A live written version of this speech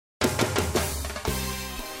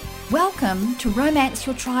Welcome to Romance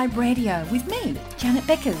Your Tribe Radio with me, Janet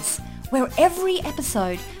Beckers, where every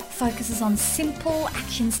episode focuses on simple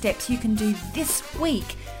action steps you can do this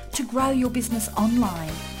week to grow your business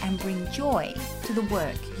online and bring joy to the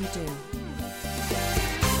work you do.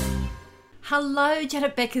 Hello,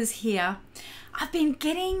 Janet Beckers here. I've been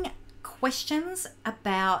getting questions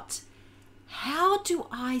about how do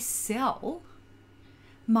I sell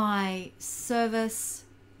my service,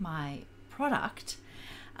 my product,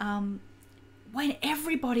 when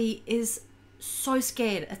everybody is so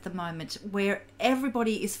scared at the moment, where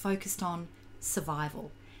everybody is focused on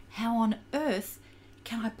survival. How on earth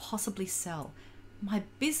can I possibly sell? My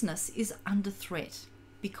business is under threat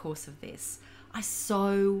because of this. I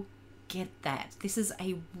so get that. This is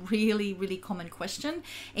a really, really common question.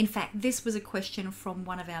 In fact, this was a question from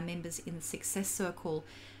one of our members in the Success Circle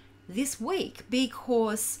this week,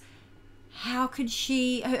 because how could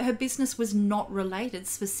her business was not related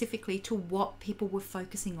specifically to what people were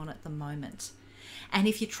focusing on at the moment. And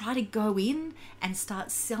if you try to go in and start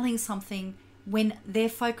selling something when they're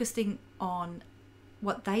focusing on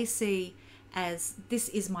what they see as this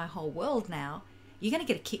is my whole world now, you're going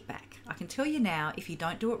to get a kickback. I can tell you now, if you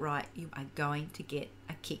don't do it right, you are going to get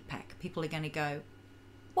a kickback. People are going to go,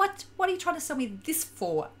 what are you trying to sell me this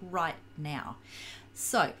for right now?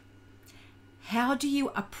 So how do you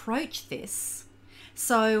approach this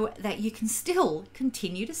so that you can still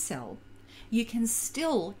continue to sell? You can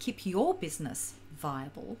still keep your business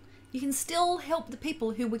viable. You can still help the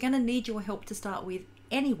people who were going to need your help to start with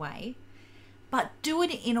anyway, but do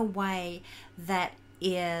it in a way that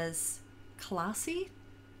is classy,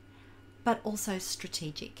 but also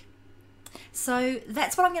strategic. So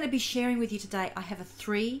that's what I'm going to be sharing with you today. I have a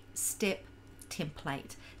 3-step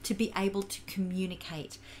template to be able to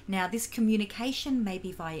communicate. Now, this communication may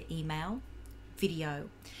be via email, video.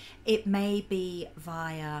 It may be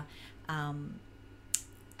via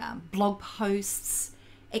blog posts.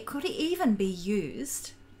 It could even be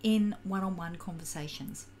used in one-on-one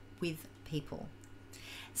conversations with people.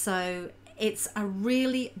 So it's a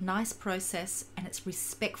really nice process, and it's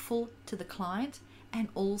respectful to the client, and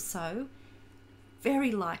also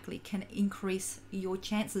very likely can increase your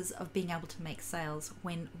chances of being able to make sales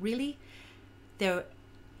when really they're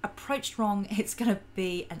approached wrong. It's going to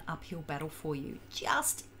be an uphill battle for you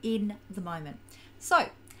just in the moment. So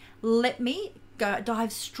let me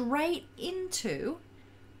dive straight into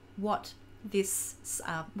what this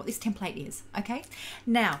template is. Okay.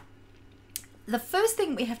 Now, the first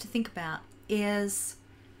thing we have to think about is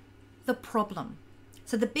the problem.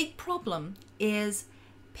 So the big problem is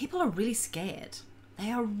people are really scared. They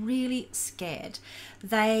are really scared.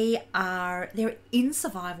 They're in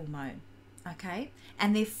survival mode, okay?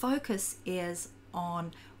 And their focus is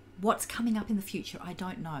on what's coming up in the future. I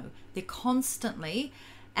don't know. They're constantly,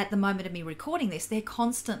 at the moment of me recording this, they're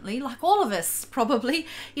constantly, like all of us probably,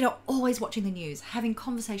 always watching the news, having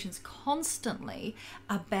conversations constantly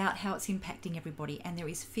about how it's impacting everybody. And there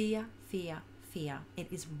is fear. It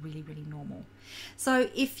is really, really normal. So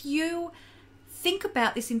if you think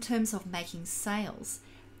about this in terms of making sales,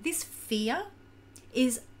 this fear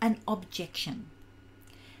is an objection.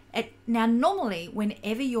 Now, normally,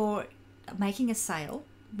 whenever you're making a sale,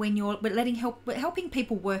 when you're helping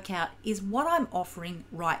people work out, is what I'm offering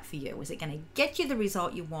right for you? Is it going to get you the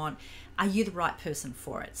result you want? Are you the right person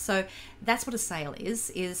for it? So that's what a sale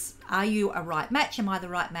is are you a right match? Am I the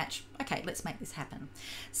right match? Okay, let's make this happen.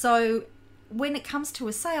 So when it comes to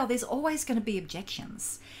a sale, there's always going to be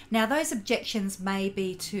objections. Now, those objections may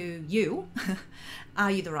be to you.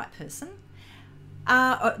 Are you the right person?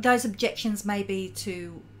 Those objections may be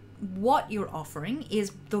to what you're offering.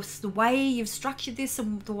 Is the way you've structured this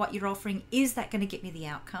and what you're offering, is that going to get me the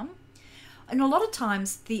outcome? And a lot of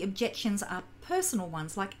times the objections are personal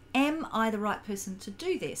ones, like, am I the right person to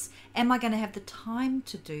do this? Am I going to have the time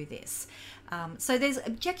to do this? So there's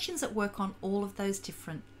objections that work on all of those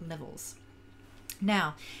different levels.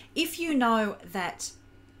 Now, if you know that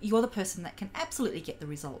you're the person that can absolutely get the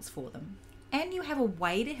results for them, and you have a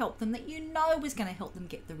way to help them that you know is going to help them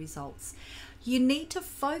get the results, you need to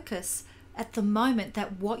focus at the moment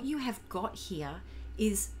that what you have got here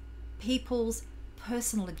is people's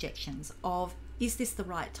personal objections of, is this the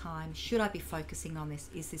right time? Should I be focusing on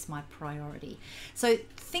this? Is this my priority? So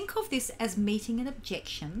think of this as meeting an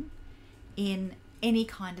objection in any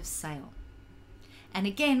kind of sale. And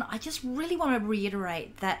again, I just really want to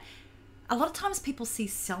reiterate that a lot of times people see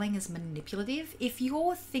selling as manipulative. If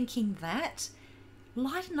you're thinking that,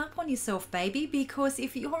 lighten up on yourself, baby, because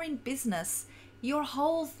if you're in business, your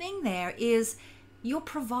whole thing there is you're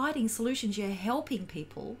providing solutions, you're helping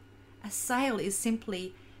people. A sale is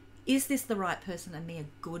simply Is this the right person and me a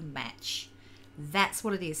good match? That's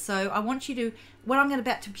what it is. So I want you to, what I'm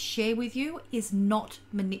about to share with you is not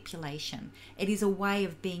manipulation. It is a way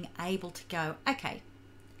of being able to go, okay,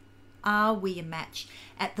 are we a match?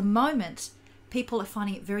 At the moment, people are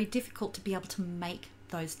finding it very difficult to be able to make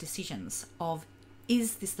those decisions of,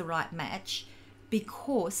 is this the right match?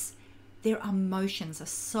 Because their emotions are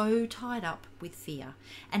so tied up with fear.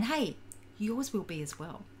 And hey, yours will be as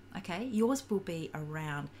well, okay? Yours will be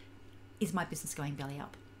around, is my business going belly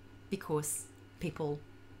up? Because people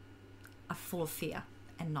are full of fear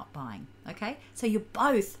and not buying, okay? So you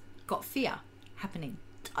both got fear happening.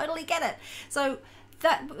 Totally get it. So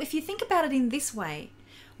that, if you think about it in this way,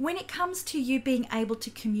 when it comes to you being able to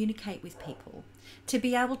communicate with people, to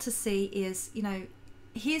be able to see is, you know,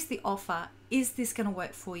 here's the offer, is this going to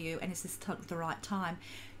work for you, and is this the right time?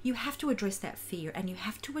 You have to address that fear, and you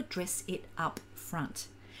have to address it up front.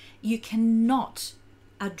 You cannot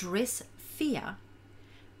address fear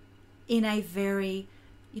in a very,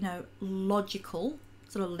 you know, logical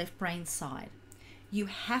sort of left brain side. You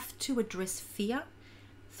have to address fear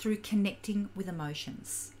through connecting with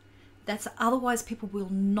emotions. That's, otherwise people will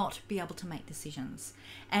not be able to make decisions.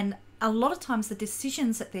 And a lot of times the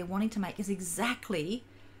decisions that they're wanting to make is exactly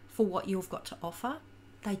for what you've got to offer.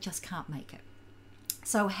 They just can't make it.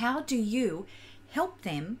 So how do you help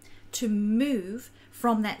them to move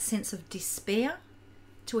from that sense of despair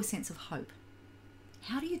to a sense of hope?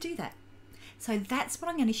 How do you do that? So that's what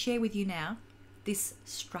I'm going to share with you now, this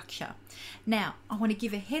structure. Now, I want to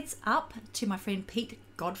give a heads up to my friend Pete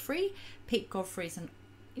Godfrey. Pete Godfrey's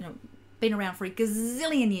been around for a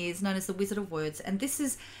gazillion years, known as the Wizard of Words, and this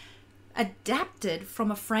is adapted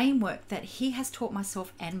from a framework that he has taught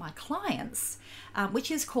myself and my clients,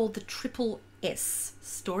 which is called the Triple S,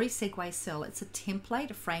 Story, Segue, Sell. It's a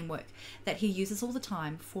template, a framework that he uses all the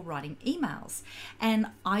time for writing emails. And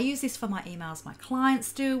I use this for my emails, my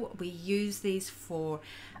clients do. We use these for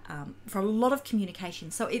a lot of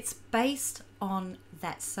communication. So it's based on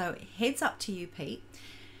that. So heads up to you, Pete.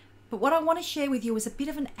 But what I want to share with you is a bit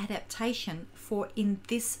of an adaptation for in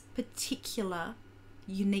this particular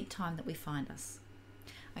unique time that we find us.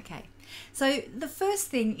 Okay, so the first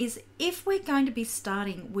thing is, if we're going to be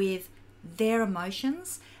starting with their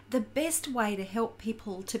emotions, the best way to help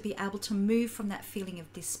people to be able to move from that feeling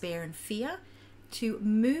of despair and fear to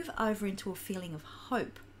move over into a feeling of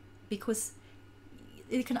hope, because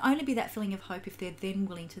it can only be that feeling of hope if they're then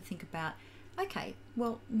willing to think about, okay,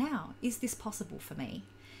 well, now, is this possible for me?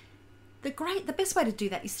 The best way to do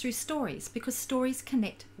that is through stories, because stories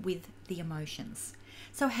connect with the emotions.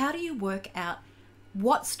 So how do you work out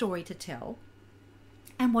what story to tell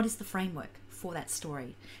and what is the framework for that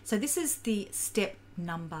story? So this is the step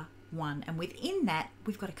number 1, and within that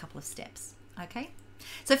we've got a couple of steps. Okay,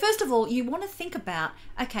 so first of all, you want to think about,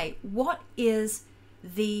 okay, what is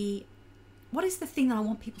the thing that I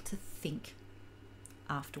want people to think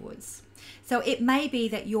afterwards? So it may be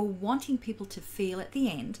that you're wanting people to feel at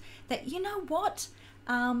the end that, you know what,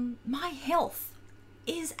 my health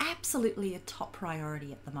is absolutely a top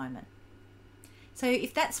priority at the moment. So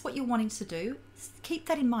if that's what you're wanting to do, keep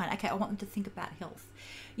that in mind. Okay, I want them to think about health.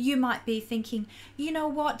 You might be thinking, you know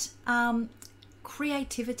what,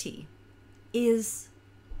 creativity is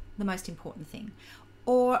the most important thing,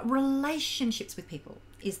 or relationships with people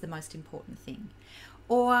is the most important thing,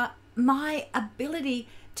 or my ability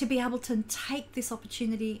to be able to take this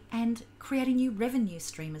opportunity and create a new revenue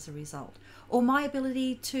stream as a result, or my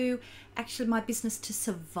ability to actually, my business to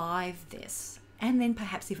survive this and then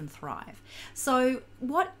perhaps even thrive. So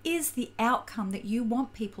what is the outcome that you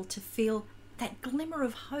want people to feel, that glimmer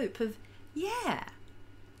of hope of, yeah,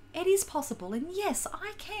 it is possible, and yes,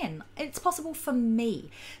 I can. It's possible for me.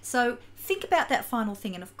 So think about that final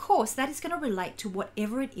thing, and of course that is going to relate to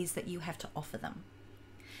whatever it is that you have to offer them.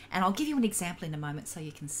 And I'll give you an example in a moment so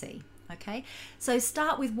you can see. Okay, so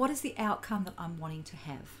start with, what is the outcome that I'm wanting to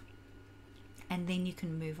have? And then you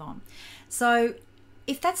can move on. So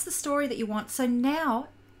if that's the story that you want, so now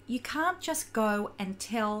you can't just go and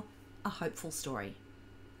tell a hopeful story.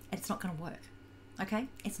 It's not going to work. Okay,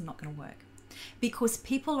 it's not going to work, because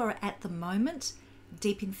people are at the moment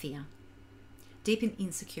deep in fear, deep in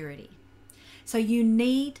insecurity. So you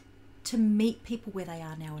need to meet people where they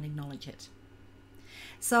are now and acknowledge it.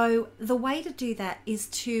 So the way to do that is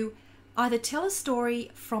to either tell a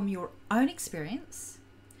story from your own experience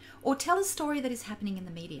or tell a story that is happening in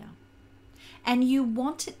the media. And you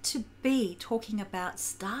want it to be talking about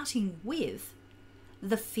starting with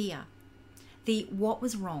the fear, the what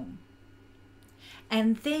was wrong,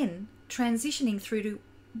 and then transitioning through to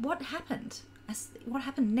what happened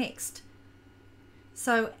next.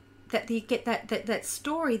 So that you get that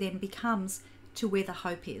story then becomes to where the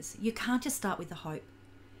hope is. You can't just start with the hope,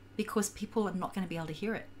 because people are not going to be able to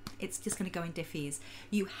hear it. It's just going to go in deaf ears.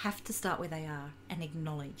 You have to start where they are and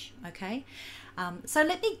acknowledge, okay? So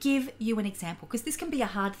let me give you an example, because this can be a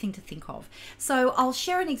hard thing to think of. So I'll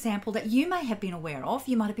share an example that you may have been aware of,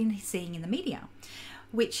 you might have been seeing in the media,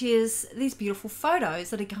 which is these beautiful photos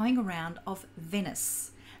that are going around of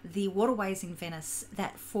Venice, the waterways in Venice,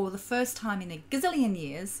 that for the first time in a gazillion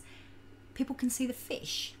years, people can see the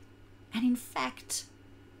fish. And in fact,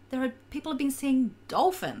 people have been seeing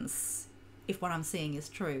dolphins, if what I'm seeing is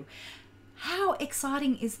true. How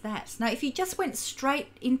exciting is that? Now, if you just went straight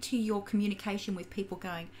into your communication with people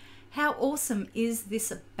going, how awesome is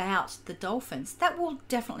this about the dolphins? That will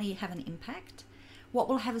definitely have an impact. What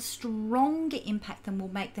will have a stronger impact and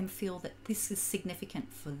will make them feel that this is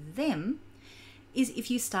significant for them is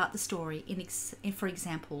if you start the story in, for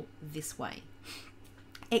example, this way.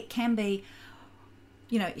 It can be,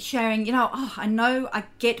 sharing, oh, I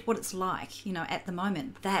get what it's like, at the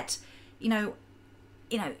moment that,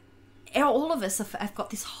 all of us have got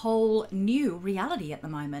this whole new reality at the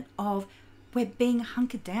moment of we're being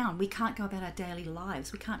hunkered down. We can't go about our daily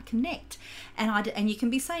lives. We can't connect. And you can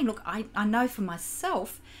be saying, look, I know for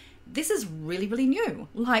myself, this is really, really new.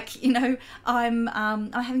 Like, I'm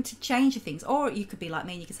having to change things. Or you could be like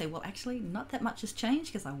me and you could say, well, actually, not that much has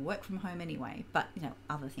changed because I work from home anyway. But,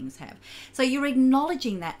 other things have. So you're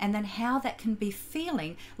acknowledging that, and then how that can be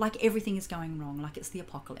feeling like everything is going wrong, like it's the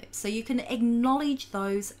apocalypse. So you can acknowledge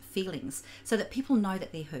those feelings so that people know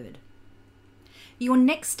that they're heard. Your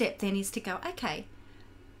next step then is to go, okay,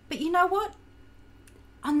 but you know what?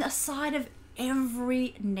 On the side of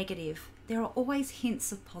every negative, there are always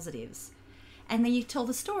hints of positives. And then you tell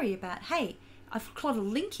the story about, hey, I've got a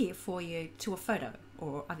link here for you to a photo,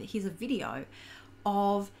 or here's a video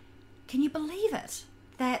of, can you believe it?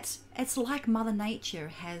 That it's like Mother Nature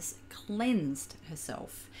has cleansed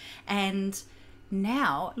herself. And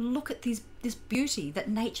now look at this beauty that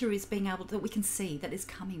nature is that we can see that is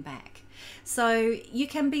coming back. So you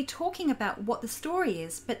can be talking about what the story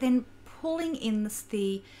is, but then pulling in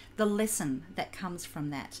the lesson that comes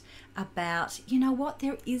from that about, what,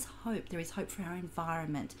 there is hope. There is hope for our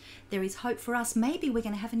environment. There is hope for us. Maybe we're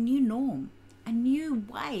going to have a new norm, a new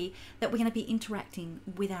way that we're going to be interacting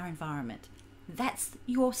with our environment. That's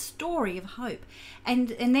your story of hope. And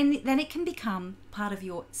then it can become part of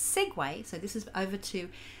your segue. So this is over to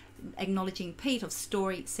acknowledging Pete of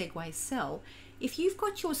Story, Segue, Sell. If you've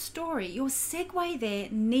got your story, your segue there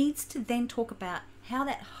needs to then talk about how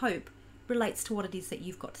that hope relates to what it is that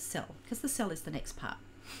you've got to sell, because the sell is the next part.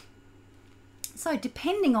 So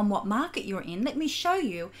depending on what market you're in, let me show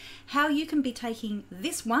you how you can be taking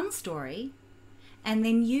this one story and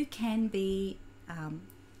then you can be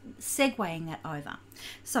segueing that over.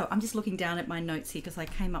 So I'm just looking down at my notes here because I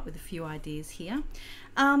came up with a few ideas here.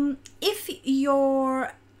 If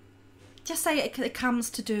you're, just say it comes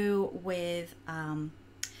to do with,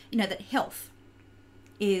 that health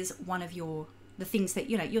is one of the things that,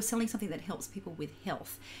 you're selling something that helps people with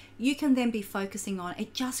health. You can then be focusing on,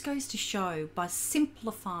 it just goes to show, by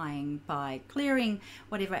simplifying, by clearing,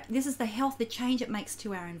 whatever, this is the health, the change it makes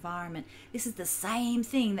to our environment. This is the same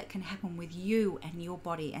thing that can happen with you and your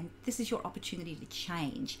body. And this is your opportunity to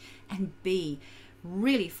change and be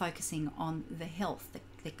really focusing on the health,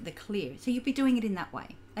 the clear. So you'd be doing it in that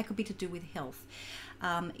way. That could be to do with health.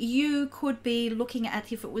 You could be looking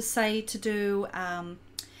at, if it was, say, to do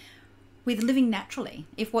with living naturally,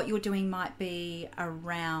 if what you're doing might be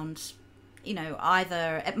around,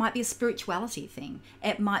 either it might be a spirituality thing,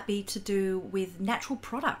 it might be to do with natural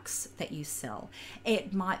products that you sell,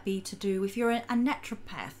 it might be to do if you're a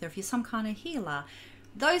naturopath or if you're some kind of healer,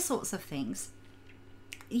 those sorts of things.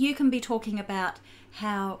 You can be talking about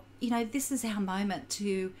how, this is our moment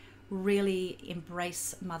to really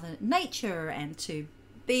embrace Mother Nature and to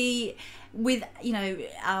be with,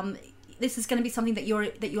 this is going to be something that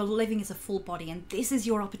you're living as a full body, and this is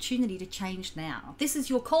your opportunity to change now. This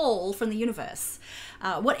is your call from the universe.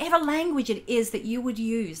 Whatever language it is that you would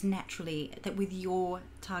use naturally that with your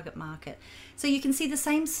target market. So you can see the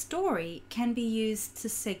same story can be used to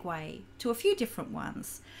segue to a few different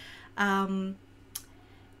ones.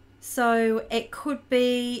 So it could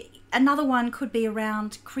be, another one could be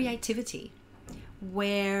around creativity,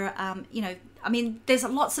 where, there's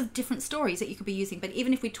lots of different stories that you could be using, but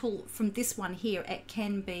even if we tool from this one here, it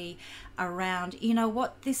can be around,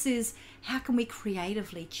 this is, how can we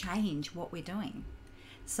creatively change what we're doing?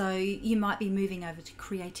 So you might be moving over to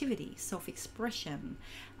creativity, self-expression.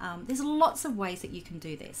 There's lots of ways that you can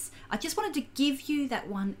do this. I just wanted to give you that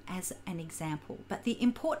one as an example, but the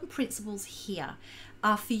important principles here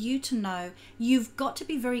are for you to know you've got to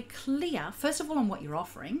be very clear, first of all, on what you're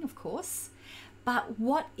offering, of course, but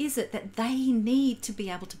what is it that they need to be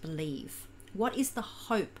able to believe? What is the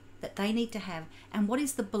hope that they need to have? And what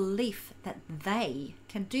is the belief that they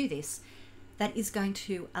can do this that is going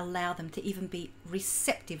to allow them to even be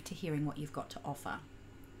receptive to hearing what you've got to offer?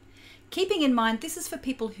 Keeping in mind, this is for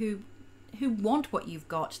people who want what you've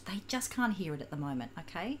got, they just can't hear it at the moment,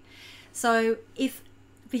 okay? So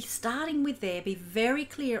be starting with there, be very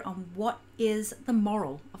clear on what is the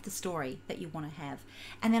moral of the story that you want to have.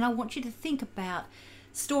 And then I want you to think about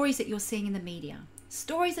stories that you're seeing in the media,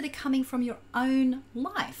 stories that are coming from your own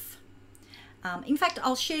life. In fact,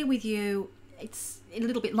 I'll share with you, it's a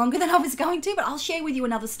little bit longer than I was going to, but I'll share with you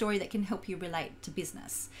another story that can help you relate to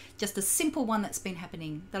business. Just a simple one that's been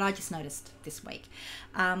happening that I just noticed this week.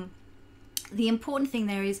 The important thing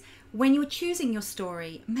there is when you're choosing your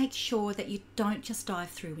story, make sure that you don't just dive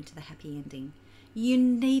through into the happy ending. You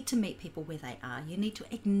need to meet people where they are. You need to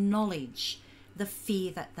acknowledge the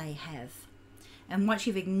fear that they have. And once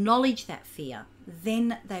you've acknowledged that fear,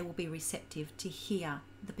 then they will be receptive to hear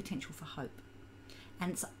the potential for hope.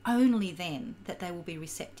 And it's only then that they will be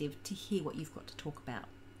receptive to hear what you've got to talk about.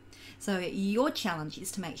 So your challenge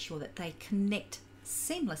is to make sure that they connect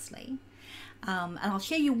seamlessly. And I'll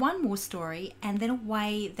share you one more story and then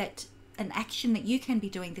an action that you can be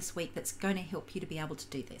doing this week that's going to help you to be able to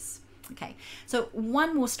do this. Okay, so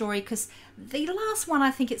one more story, because the last one,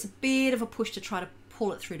 I think it's a bit of a push to try to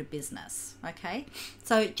pull it through to business. Okay,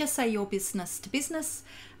 so just say your business to business.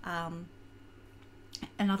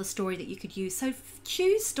 Another story that you could use. So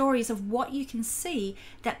choose stories of what you can see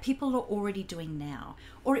that people are already doing now.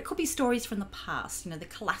 Or it could be stories from the past. You know, the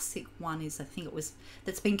classic one is, I think it was,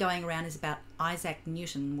 that's been going around is about Isaac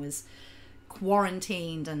Newton was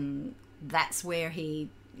quarantined, and that's where he,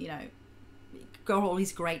 you know, got all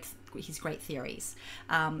his great theories.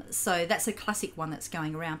 So that's a classic one that's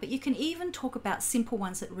going around. But you can even talk about simple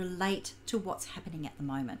ones that relate to what's happening at the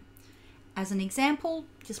moment. As an example,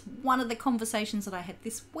 just one of the conversations that I had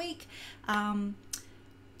this week,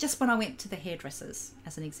 just when I went to the hairdressers,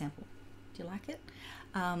 as an example, do you like it?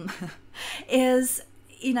 Is,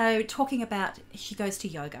 you know, talking about she goes to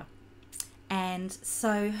yoga. And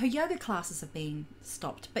so her yoga classes have been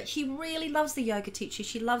stopped, but she really loves the yoga teacher.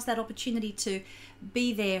 She loves that opportunity to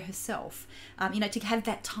be there herself, you know, to have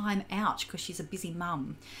that time out because she's a busy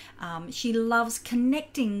mum. She loves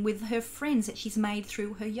connecting with her friends that she's made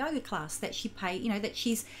through her yoga class that that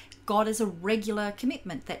she's got as a regular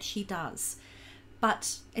commitment that she does,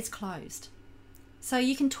 but it's closed. So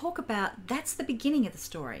you can talk about, that's the beginning of the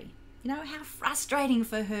story. You know, how frustrating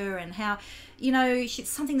for her, and how, you know, it's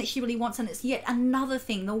something that she really wants, and it's yet another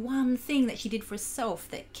thing, the one thing that she did for herself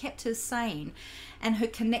that kept her sane, and her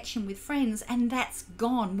connection with friends, and that's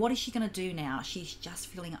gone. What is she going to do now? She's just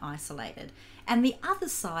feeling isolated. And the other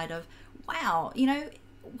side of, wow, you know,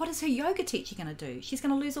 what is her yoga teacher going to do? She's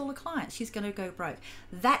going to lose all the clients. She's going to go broke.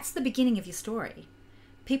 That's the beginning of your story.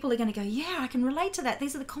 People are going to go, yeah, I can relate to that.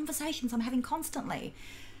 These are the conversations I'm having constantly.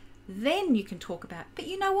 Then you can talk about, but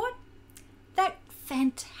you know what? That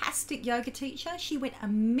fantastic yoga teacher, she went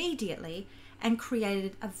immediately and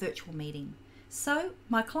created a virtual meeting. So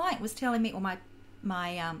my client was telling me, or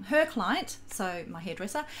her client, so my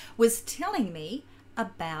hairdresser, was telling me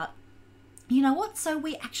about, you know what? So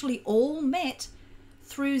we actually all met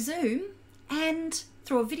through Zoom and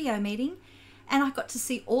through a video meeting, and I got to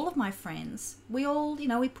see all of my friends. We all, you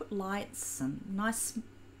know, we put lights and nice,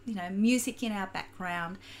 you know, music in our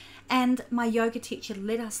background. And my yoga teacher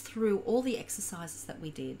led us through all the exercises that we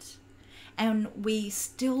did. And we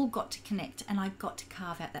still got to connect, and I got to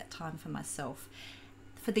carve out that time for myself.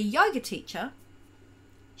 For the yoga teacher,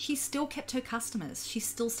 she still kept her customers. She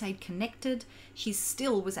still stayed connected. She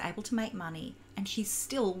still was able to make money, and she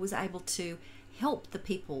still was able to help the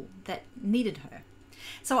people that needed her.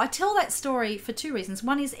 So I tell that story for two reasons.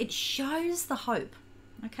 One is it shows the hope.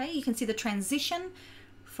 Okay, you can see the transition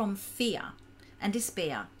from fear and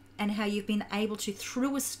despair, and how you've been able to,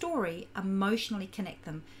 through a story, emotionally connect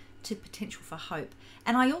them to potential for hope.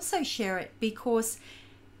 And I also share it because,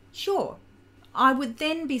 sure, I would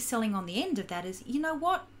then be selling on the end of that is, you know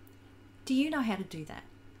what? Do you know how to do that?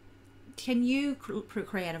 Can you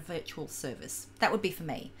create a virtual service? That would be for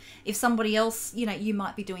me. If somebody else, you know, you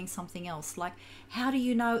might be doing something else. Like, how do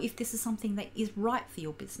you know if this is something that is right for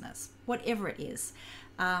your business? Whatever it is.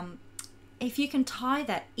 If you can tie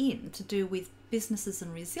that in to do with businesses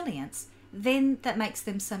and resilience, then that makes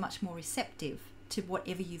them so much more receptive to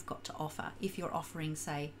whatever you've got to offer. If you're offering,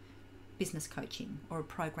 say, business coaching or a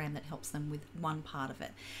program that helps them with one part of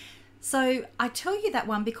it. So I tell you that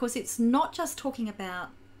one because it's not just talking about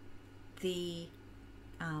the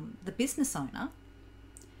the business owner,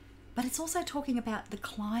 but it's also talking about the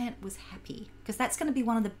client was happy, because that's going to be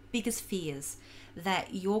one of the biggest fears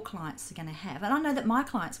that your clients are going to have. And I know that my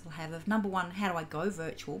clients will have of, number one, how do I go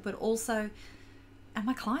virtual? But also, are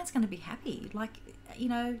my clients going to be happy? Like, you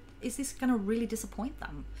know, is this going to really disappoint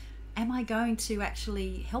them? Am I going to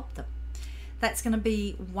actually help them? That's going to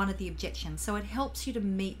be one of the objections. So it helps you to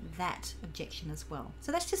meet that objection as well.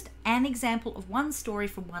 So that's just an example of one story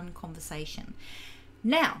from one conversation.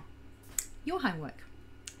 Now, your homework,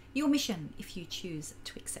 your mission, if you choose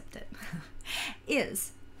to accept it,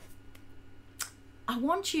 is I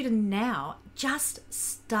want you to now just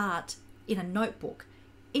start in a notebook,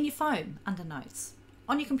 in your phone, under notes,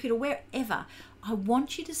 on your computer, wherever. I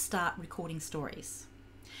want you to start recording stories.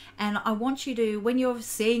 And I want you to, when you're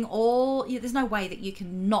seeing there's no way that you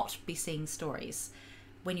can not be seeing stories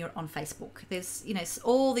when you're on Facebook. There's, you know,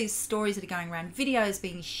 all these stories that are going around, videos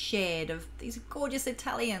being shared of these gorgeous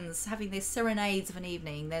Italians having their serenades of an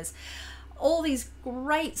evening. There's all these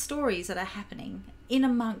great stories that are happening in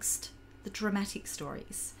amongst the dramatic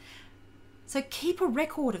stories. So keep a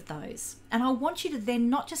record of those. And I want you to then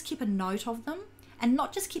not just keep a note of them, and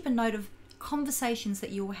not just keep a note of conversations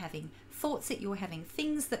that you're having, thoughts that you're having,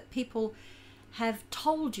 things that people have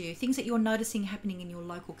told you, things that you're noticing happening in your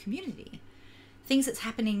local community, things that's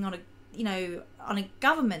happening on a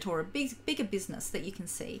government or a bigger business that you can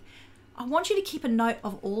see. I want you to keep a note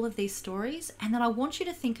of all of these stories, and then I want you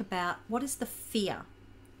to think about what is the fear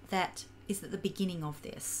that is at the beginning of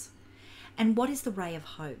this, and what is the ray of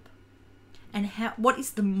hope, and what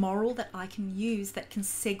is the moral that I can use that can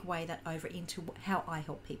segue that over into how I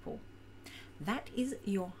help people. That is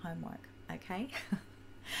your homework, okay?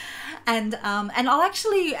 And I'll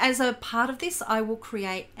actually, as a part of this, I will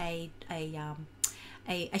create a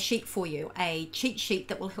sheet for you, a cheat sheet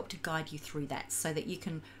that will help to guide you through that, so that you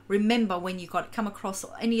can remember when you come across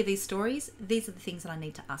any of these stories, these are the things that I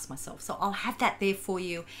need to ask myself. So I'll have that there for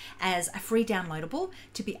you as a free downloadable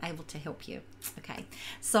to be able to help you. Okay,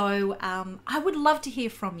 so I would love to hear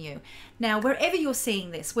from you. Now, wherever you're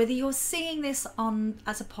seeing this, whether you're seeing this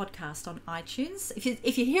as a podcast on iTunes,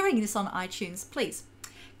 if you're hearing this on iTunes, please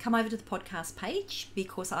come over to the podcast page,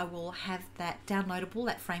 because I will have that downloadable,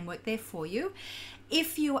 that framework there for you.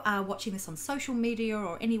 If you are watching this on social media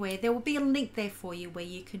or anywhere, there will be a link there for you where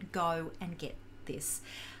you can go and get this.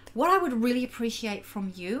 What I would really appreciate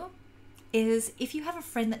from you is, if you have a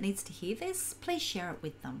friend that needs to hear this, please share it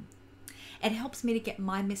with them. It helps me to get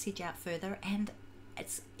my message out further, and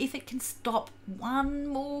if it can stop one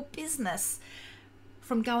more business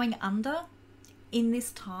from going under in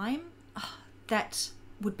this time, that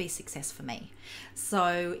would be success for me.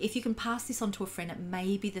 So if you can pass this on to a friend, it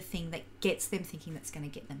may be the thing that gets them thinking, that's going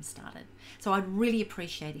to get them started. So I'd really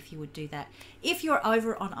appreciate if you would do that. If you're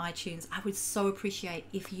over on iTunes, I would so appreciate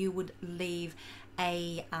if you would leave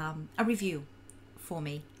a review for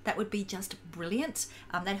me. That would be just brilliant.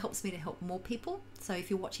 That helps me to help more people. So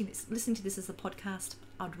if you're watching this, listening to this as a podcast,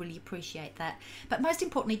 I'd really appreciate that. But most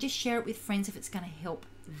importantly, just share it with friends if it's going to help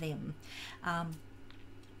them.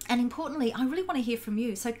 And importantly, I really want to hear from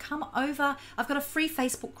you. So come over. I've got a free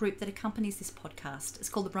Facebook group that accompanies this podcast. It's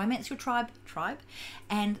called the Bromance Your Tribe,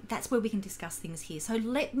 and that's where we can discuss things here. So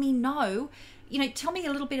let me know, tell me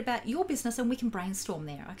a little bit about your business, and we can brainstorm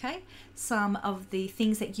there, okay? Some of the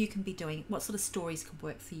things that you can be doing, what sort of stories could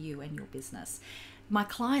work for you and your business. My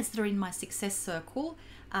clients that are in my success circle,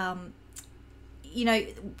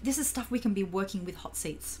 this is stuff we can be working with hot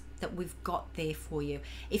seats that we've got there for you.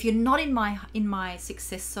 If you're not in my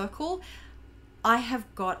success circle, I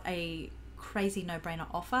have got a crazy no-brainer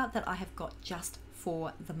offer that I have got just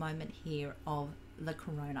for the moment here of the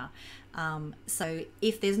corona. So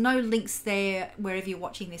if there's no links there wherever you're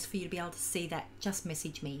watching this for you to be able to see that, just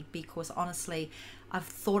message me, because honestly, I've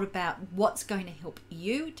thought about what's going to help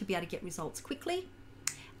you to be able to get results quickly,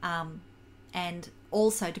 and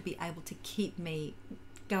also to be able to keep me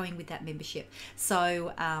going with that membership.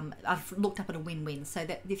 So I've looked up at a win-win, so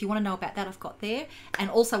that if you want to know about that, I've got there. And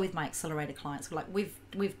also with my accelerator clients, like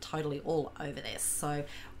we've totally all over this. So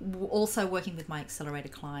also working with my accelerator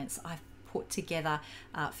clients, I've put together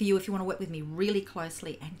for you, if you want to work with me really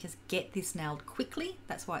closely and just get this nailed quickly,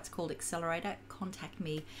 that's why it's called Accelerator, contact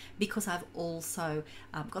me, because I've also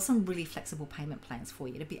got some really flexible payment plans for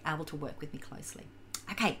you to be able to work with me closely.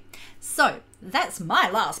 Okay, so that's my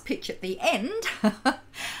last pitch at the end.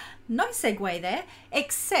 No segue there,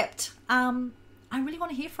 except I really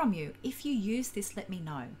want to hear from you. If you use this, let me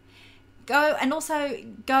know.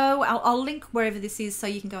 I'll link wherever this is, so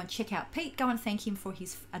you can go and check out Pete. Go and thank him for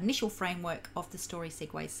his initial framework of the Story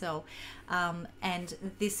Segue Sell. And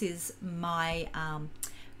this is my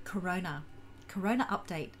Corona Corona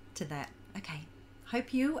update to that. Okay.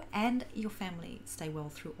 Hope you and your family stay well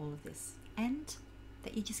through all of this, and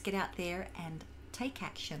that you just get out there and take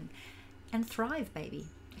action and thrive, baby.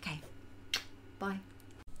 Okay. Bye.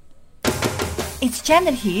 It's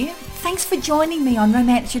Janet here. Thanks for joining me on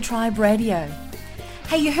Romance Your Tribe Radio.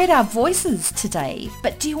 Hey, you heard our voices today,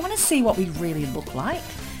 but do you want to see what we really look like?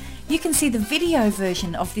 You can see the video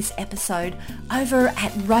version of this episode over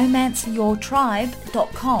at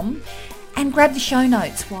romanceyourtribe.com and grab the show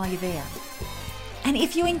notes while you're there. And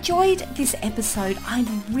if you enjoyed this episode, I'd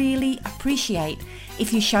really appreciate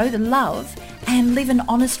if you show the love and leave an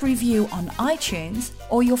honest review on iTunes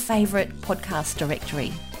or your favourite podcast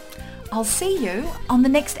directory. I'll see you on the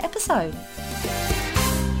next episode.